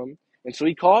calls from him. And so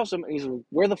he calls him and he's like,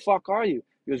 "Where the fuck are you?"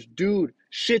 He goes, "Dude,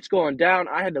 shit's going down.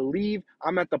 I had to leave.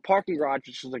 I'm at the parking garage,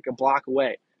 which is like a block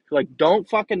away." He's like, "Don't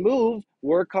fucking move.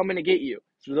 We're coming to get you."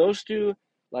 So those two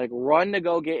like run to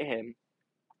go get him.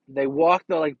 They walk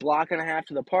the like block and a half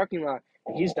to the parking lot,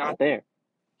 and he's not there.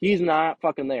 He's not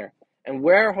fucking there. And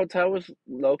where our hotel was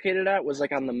located at was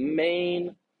like on the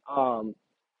main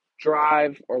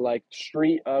drive or like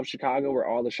street of Chicago where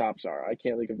all the shops are. I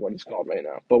can't think of what it's called right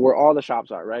now, but where all the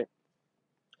shops are, right?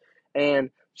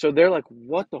 And so they're like,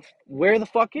 where the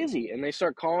fuck is he?" And they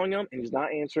start calling him, and he's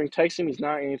not answering. Texting him, he's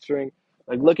not answering.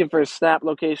 Like looking for his snap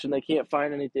location, they can't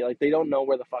find anything. Like they don't know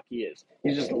where the fuck he is.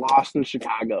 He's just lost in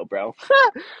Chicago, bro.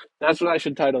 That's what I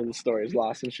should title the story: is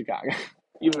 "Lost in Chicago,"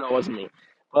 even though it wasn't me.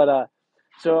 But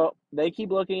so they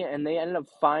keep looking, and they ended up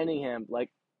finding him like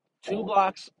 2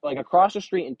 blocks, like across the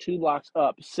street and 2 blocks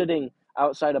up, sitting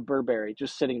outside of Burberry,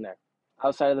 just sitting there,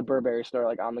 outside of the Burberry store,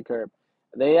 like on the curb.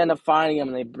 They end up finding him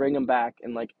and they bring him back,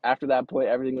 and like after that point,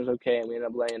 everything was okay, and we ended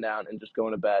up laying down and just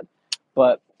going to bed.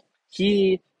 But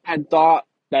he had thought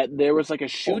that there was like a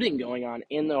shooting going on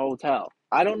in the hotel.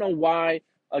 I don't know why.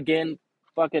 Again,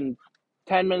 fucking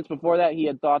 10 minutes before that, he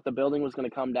had thought the building was going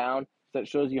to come down. So that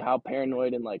shows you how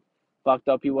paranoid and like fucked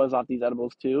up he was off these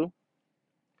edibles too.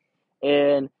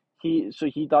 And he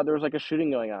thought there was like a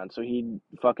shooting going on. So he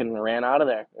fucking ran out of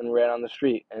there and ran on the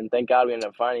street. And thank God we ended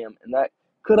up finding him. And that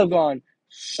could have gone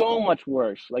so much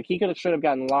worse. Like he could have should have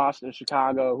gotten lost in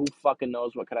Chicago. Who fucking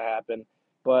knows what could have happened?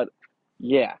 But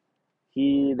yeah,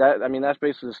 that's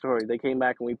basically the story. They came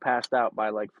back and we passed out by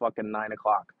like fucking 9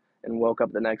 o'clock and woke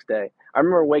up the next day. I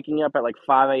remember waking up at like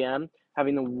 5 a.m.,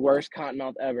 having the worst cotton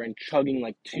mouth ever and chugging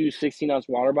like two 16-ounce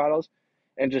water bottles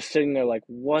and just sitting there like,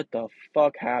 what the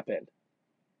fuck happened?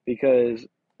 Because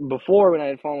before, when I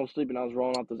had fallen asleep and I was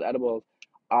rolling off those edibles,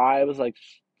 I was like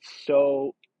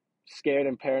so scared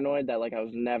and paranoid that like I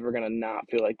was never gonna not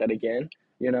feel like that again,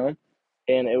 you know?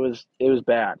 And it was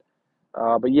bad.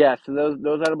 But yeah, so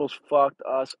those edibles fucked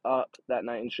us up that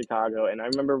night in Chicago, and I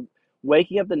remember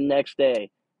waking up the next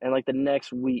day and like the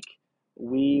next week,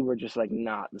 we were just like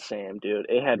not the same, dude.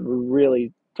 It had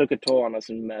really took a toll on us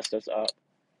and messed us up.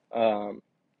 Um,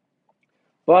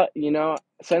 But,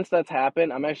 since that's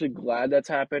happened, I'm actually glad that's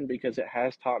happened because it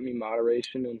has taught me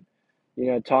moderation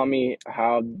and, taught me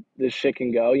how this shit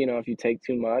can go, if you take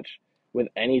too much with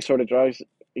any sort of drugs,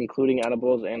 including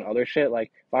edibles and other shit.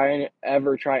 Like, if I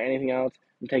ever try anything else,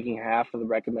 I'm taking half of the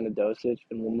recommended dosage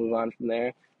and we'll move on from there.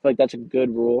 I feel like that's a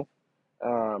good rule.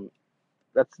 Um,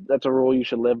 that's a rule you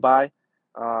should live by.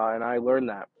 And I learned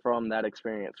that from that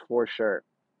experience for sure.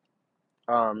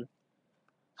 Um,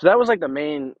 so that was like the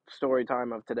main story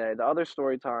time of today. The other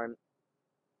story time,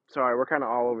 sorry, we're kind of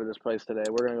all over this place today.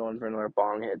 We're gonna go in for another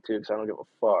bong hit too, because I don't give a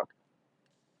fuck.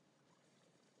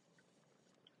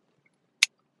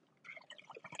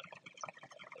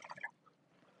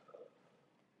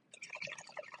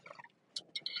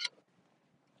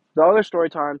 The other story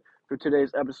time for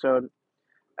today's episode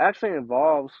actually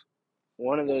involves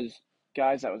one of those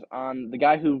guys that was on the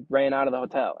guy who ran out of the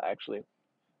hotel. Actually,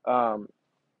 um,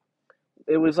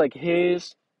 it was like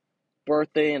his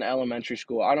birthday in elementary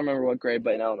school. I don't remember what grade,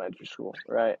 but in elementary school,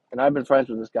 right? And I've been friends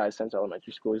with this guy since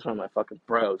elementary school. He's one of my fucking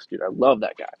bros, dude. I love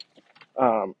that guy.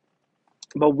 Um,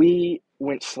 but we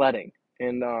went sledding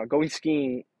and going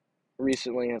skiing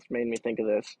recently has made me think of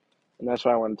this, and that's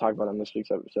why I want to talk about it on this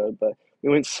week's episode. But we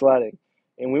went sledding,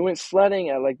 and we went sledding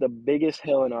at like the biggest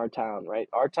hill in our town. Right,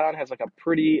 our town has like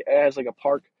it has like a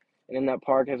park, and in that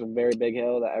park has a very big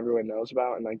hill that everyone knows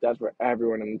about, and like that's where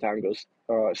everyone in the town goes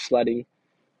sledding.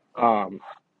 Um,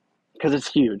 because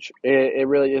it's huge. It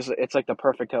really is. It's like the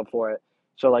perfect hill for it.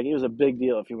 So like it was a big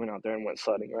deal if you went out there and went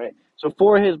sledding, right? So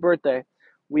for his birthday,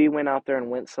 we went out there and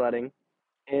went sledding,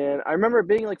 and I remember it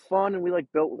being like fun, and we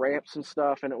like built ramps and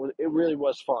stuff, and it really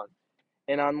was fun.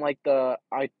 And on like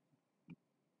I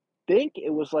think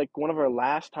it was like one of our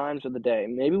last times of the day.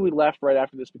 Maybe we left right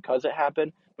after this because it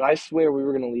happened, but I swear we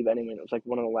were gonna leave anyway. And it was like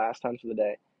one of the last times of the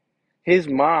day. His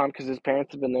mom, because his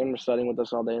parents had been there and were studying with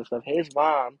us all day and stuff. His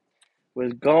mom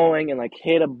was going and like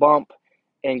hit a bump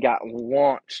and got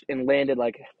launched and landed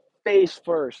like face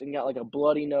first and got like a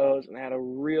bloody nose and had a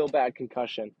real bad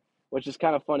concussion, which is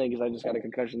kind of funny because I just got a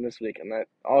concussion this week, and that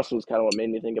also is kind of what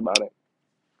made me think about it.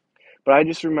 But I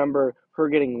just remember her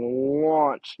getting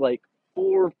launched like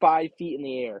 4 or 5 feet in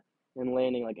the air and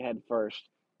landing like head first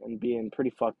and being pretty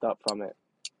fucked up from it.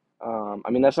 I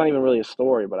mean, that's not even really a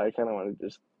story, but I kind of want to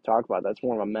just talk about that. That's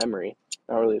more of a memory,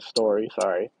 not really a story.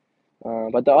 Sorry.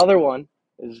 But the other one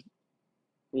is,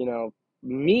 you know,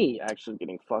 me actually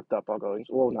getting fucked up while going,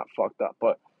 well, not fucked up,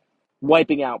 but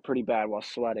wiping out pretty bad while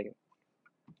sledding.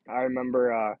 I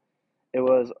remember it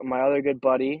was my other good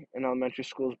buddy in elementary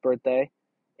school's birthday,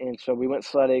 and so we went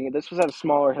sledding. This was at a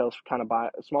smaller hill, kind of by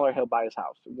a smaller hill by his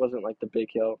house. It wasn't like the big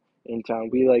hill in town.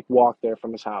 We like walked there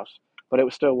from his house, but it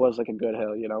was still was like a good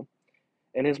hill.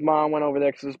 And his mom went over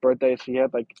there because his birthday, so he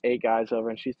had like 8 guys over,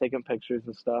 and she's taking pictures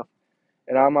and stuff.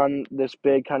 And I'm on this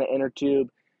big kind of inner tube,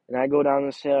 and I go down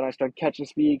this hill, and I start catching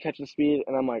speed,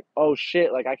 and I'm like, oh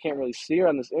shit, like I can't really see her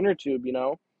on this inner tube.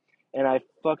 And I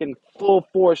fucking full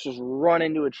force just run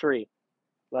into a tree.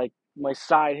 Like my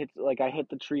side hit, like I hit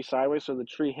the tree sideways, so the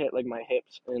tree hit like my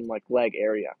hips and like leg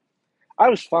area. I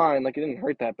was fine, like it didn't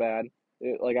hurt that bad.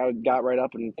 Like I got right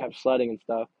up and kept sledding and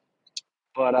stuff.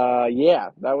 But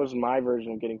yeah, that was my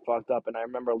version of getting fucked up. And I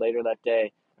remember later that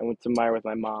day, I went to Meyer with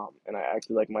my mom, and I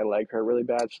acted like my leg hurt really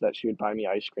bad, so that she would buy me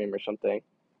ice cream or something.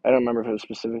 I don't remember if it was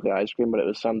specifically ice cream, but it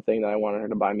was something that I wanted her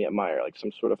to buy me at Meyer, like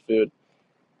some sort of food.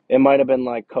 It might have been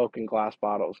like Coke in glass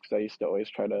bottles, because I used to always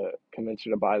try to convince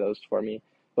her to buy those for me.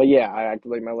 But yeah, I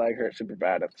acted like my leg hurt super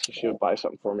bad, so she would buy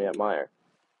something for me at Meyer.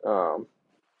 Um,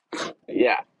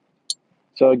 yeah.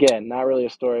 So again, not really a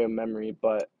story of memory,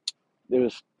 but it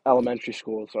was elementary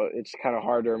school, so it's kind of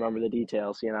hard to remember the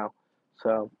details.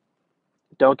 So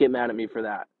don't get mad at me for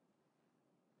that.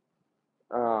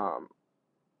 Um,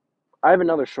 I have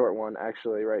another short one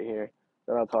actually right here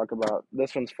that I'll talk about.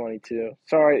 This one's funny too.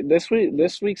 Sorry, this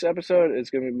week's episode is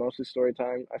gonna be mostly story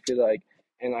time. I feel like,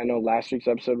 and I know last week's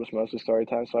episode was mostly story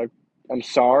time, so I'm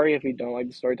sorry if you don't like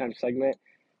the story time segment.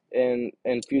 In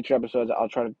future episodes, I'll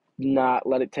try to not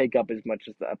let it take up as much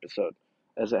as the episode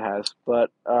as it has. But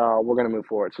we're gonna move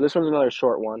forward. So this one's another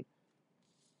short one.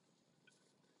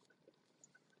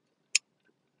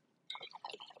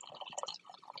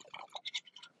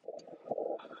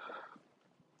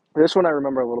 This one I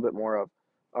remember a little bit more of.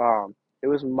 Um, it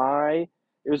was my,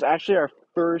 it was actually our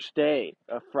first day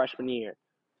of freshman year.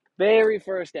 Very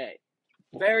first day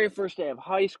of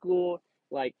high school.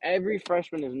 Like every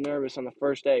freshman is nervous on the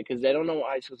first day because they don't know what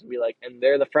high school's gonna be like, and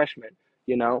they're the freshmen,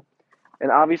 you know.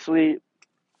 And obviously,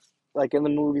 like in the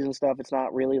movies and stuff, it's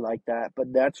not really like that.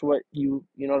 But that's what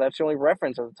that's the only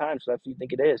reference at the time, so that's what you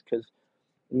think it is. Because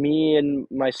me and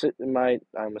my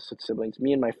siblings,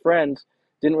 me and my friends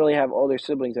didn't really have older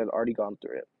siblings that had already gone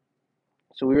through it.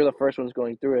 So we were the first ones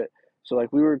going through it. So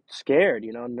like we were scared,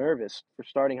 nervous for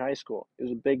starting high school. It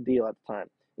was a big deal at the time.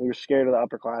 We were scared of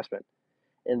the upperclassmen.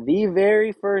 And the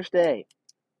very first day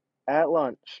at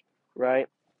lunch, right?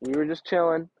 We were just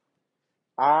chilling.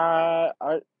 I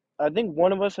I I think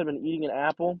one of us had been eating an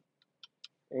apple,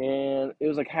 and it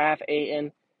was like half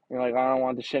eaten. And like, I don't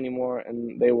want this shit anymore.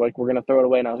 And they were like, we're gonna throw it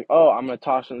away. And I was like, oh, I'm gonna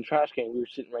toss it in the trash can. We were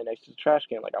sitting right next to the trash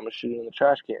can. Like, I'm gonna shoot it in the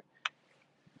trash can.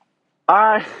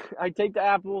 I I take the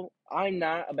apple. I'm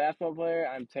not a basketball player.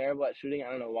 I'm terrible at shooting.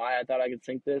 I don't know why I thought I could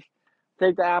sink this.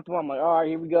 Take the apple. I'm like, all right,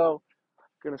 here we go.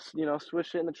 Gonna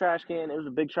swish it in the trash can. It was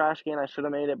a big trash can. I should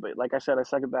have made it, but like I said, I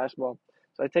suck at basketball.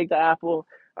 So I take the apple.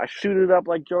 I shoot it up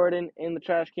like Jordan in the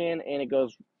trash can, and it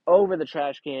goes over the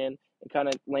trash can and kind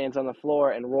of lands on the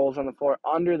floor and rolls on the floor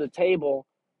under the table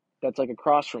that's like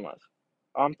across from us.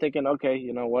 I'm thinking, okay,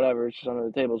 whatever. It's just under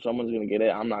the table. Someone's gonna get it.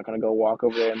 I'm not gonna go walk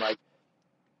over there and like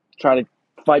try to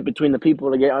fight between the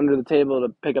people to get under the table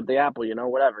to pick up the apple,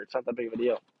 whatever. It's not that big of a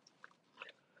deal.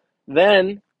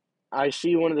 Then I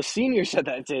see one of the seniors at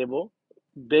that table,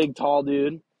 big, tall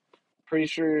dude. Pretty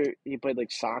sure he played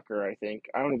like soccer, I think.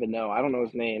 I don't even know. I don't know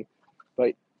his name.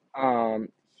 But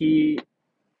he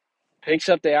picks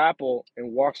up the apple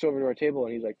and walks over to our table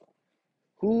and he's like,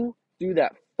 who threw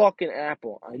that fucking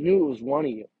apple? I knew it was one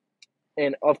of you.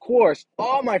 And of course,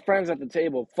 all my friends at the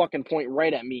table fucking point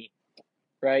right at me.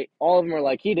 Right? All of them are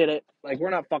like, he did it. Like,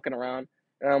 we're not fucking around.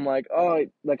 And I'm like, oh,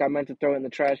 like I meant to throw it in the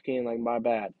trash can. Like, my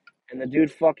bad. And the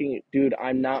dude,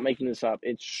 I'm not making this up.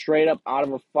 It's straight up out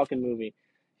of a fucking movie.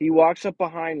 He walks up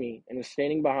behind me and is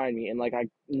standing behind me. And, like, I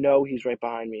know he's right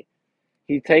behind me.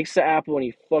 He takes the apple and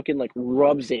he fucking, like,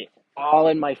 rubs it all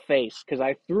in my face. Because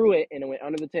I threw it and it went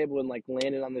under the table and, like,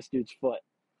 landed on this dude's foot.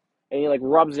 And he, like,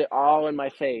 rubs it all in my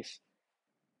face.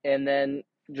 And then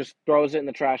just throws it in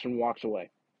the trash and walks away.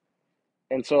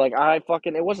 And so, like,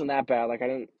 it wasn't that bad. Like,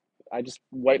 I just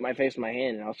wiped my face with my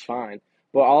hand and I was fine.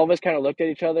 But all of us kind of looked at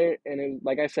each other, and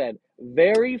like I said,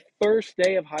 very first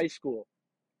day of high school,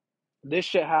 this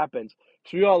shit happens.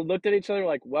 So we all looked at each other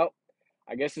like, well,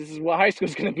 I guess this is what high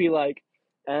school's going to be like.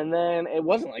 And then it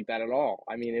wasn't like that at all.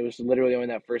 I mean, it was literally only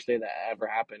that first day that ever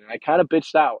happened. And I kind of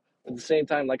bitched out. At the same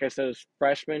time, like I said, it was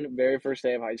freshman, very first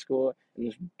day of high school, and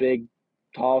this big,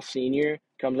 tall senior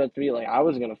comes up to me like I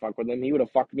was going to fuck with him. He would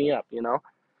have fucked me up,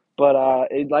 But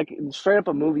it like straight up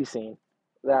a movie scene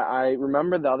that I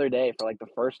remember the other day for like the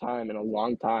first time in a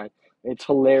long time. It's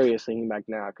hilarious thinking back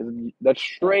now because that's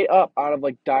straight up out of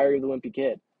like Diary of the Wimpy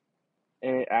Kid,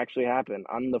 and it actually happened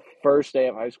on the first day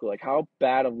of high school. Like, how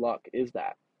bad of luck is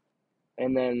that?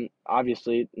 And then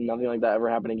obviously nothing like that ever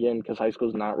happened again because high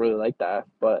school's not really like that.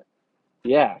 But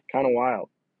yeah, kind of wild.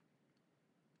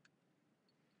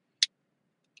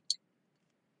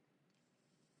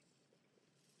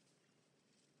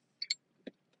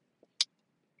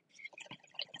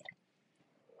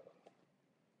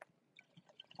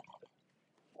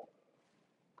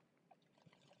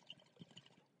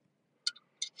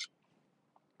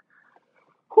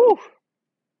 Whew.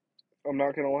 I'm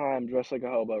not gonna lie, I'm dressed like a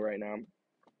hobo right now.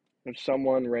 If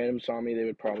someone random saw me, they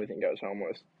would probably think I was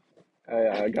homeless.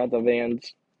 I got the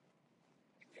Vans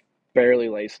barely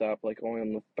laced up, like only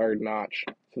on the third notch.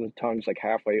 So the tongue's like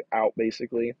halfway out,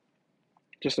 basically.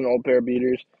 Just an old pair of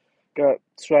beaters. Got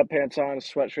sweatpants on, a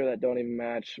sweatshirt that don't even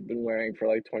match. I've been wearing for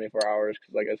like 24 hours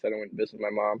because, like I said, I went to visit my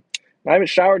mom. I haven't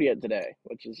showered yet today,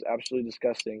 which is absolutely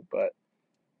disgusting, but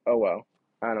oh well.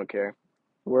 I don't care.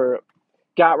 We're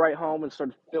got right home and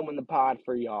started filming the pod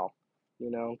for y'all.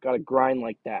 Got to grind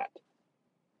like that.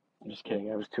 I'm just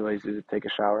kidding. I was too lazy to take a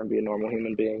shower and be a normal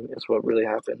human being. Is what really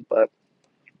happened. But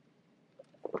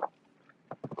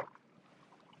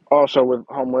also with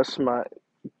homeless, my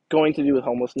going to do with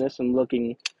homelessness and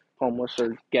looking homeless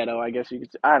or ghetto, I guess you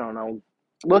could say. I don't know.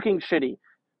 Looking shitty.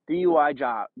 DUI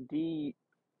job.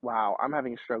 Wow, I'm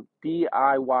having a stroke.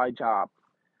 DIY job.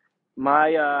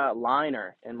 My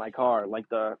liner in my car, like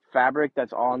the fabric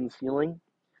that's on the ceiling,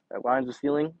 that lines the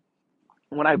ceiling.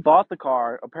 When I bought the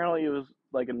car, apparently it was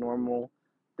like a normal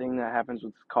thing that happens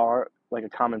with the car, like a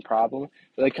common problem.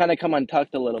 So they kind of come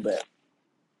untucked a little bit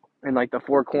in like the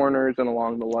four corners and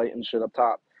along the light and shit up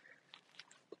top.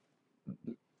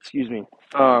 Excuse me.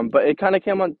 But it kind of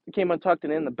came untucked,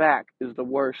 and in the back is the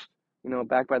worst.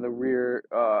 Back by the rear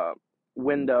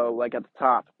window, like at the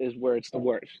top, is where it's the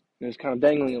worst. And it's kind of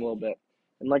dangling a little bit.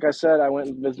 And like I said, I went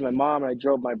and visited my mom, and I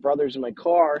drove my brothers in my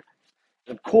car.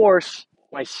 And of course,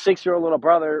 my 6-year-old little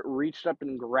brother reached up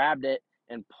and grabbed it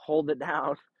and pulled it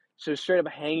down. So straight up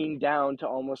hanging down to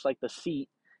almost like the seat.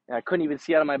 And I couldn't even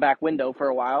see out of my back window for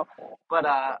a while. But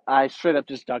I straight up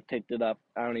just duct taped it up.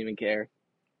 I don't even care.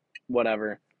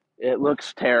 whatever. It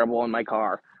looks terrible in my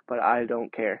car, but I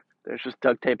don't care. There's just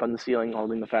duct tape on the ceiling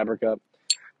holding the fabric up.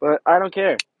 But I don't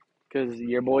care because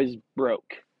your boy's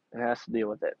broke and has to deal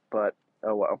with it. But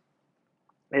oh well.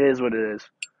 It is what it is.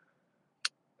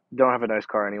 Don't have a nice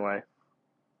car anyway.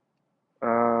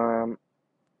 Um,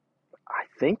 I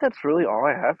think that's really all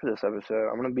I have for this episode.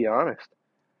 I'm gonna be honest.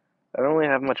 I don't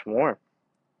really have much more.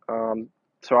 Um,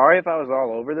 Sorry if I was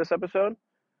all over this episode.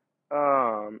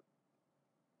 Um,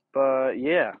 but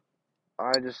yeah,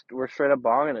 we're straight up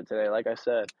bonging it today, like I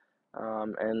said.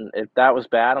 And if that was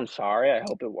bad, I'm sorry. I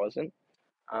hope it wasn't.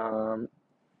 Um,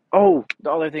 oh,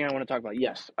 the other thing I want to talk about.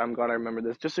 Yes, I'm glad I remember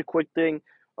this. Just a quick thing,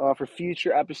 for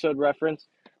future episode reference.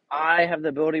 I have the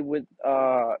ability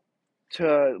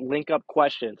to link up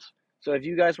questions. So if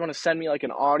you guys want to send me like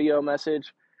an audio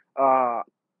message, uh,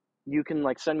 you can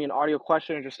like send me an audio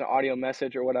question or just an audio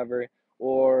message or whatever.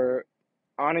 Or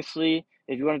honestly,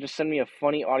 if you want to just send me a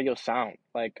funny audio sound,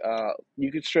 like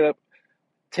you could straight up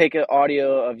take an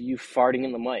audio of you farting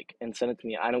in the mic and send it to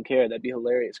me. I don't care. That'd be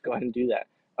hilarious. Go ahead and do that.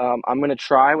 I'm gonna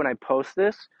try when I post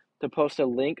this to post a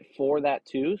link for that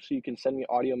too, so you can send me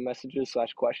audio messages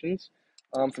 / questions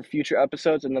for future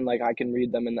episodes, and then like I can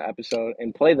read them in the episode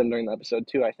and play them during the episode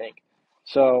too. I think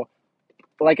so.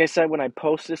 Like I said, when I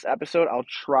post this episode, I'll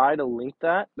try to link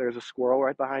that. There's a squirrel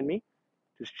right behind me,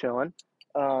 just chilling.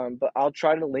 But I'll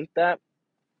try to link that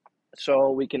so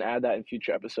we can add that in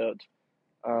future episodes.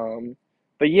 Um,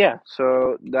 but yeah,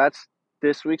 so that's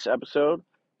this week's episode.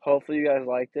 Hopefully you guys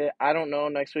liked it. I don't know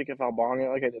next week if I'll bong it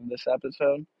like I did this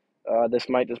episode. This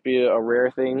might just be a rare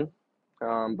thing,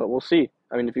 but we'll see.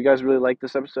 I mean, if you guys really like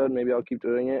this episode, maybe I'll keep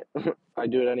doing it. I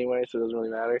do it anyway, so it doesn't really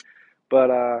matter.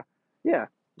 But yeah,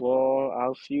 well,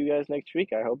 I'll see you guys next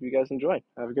week. I hope you guys enjoy.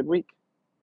 Have a good week.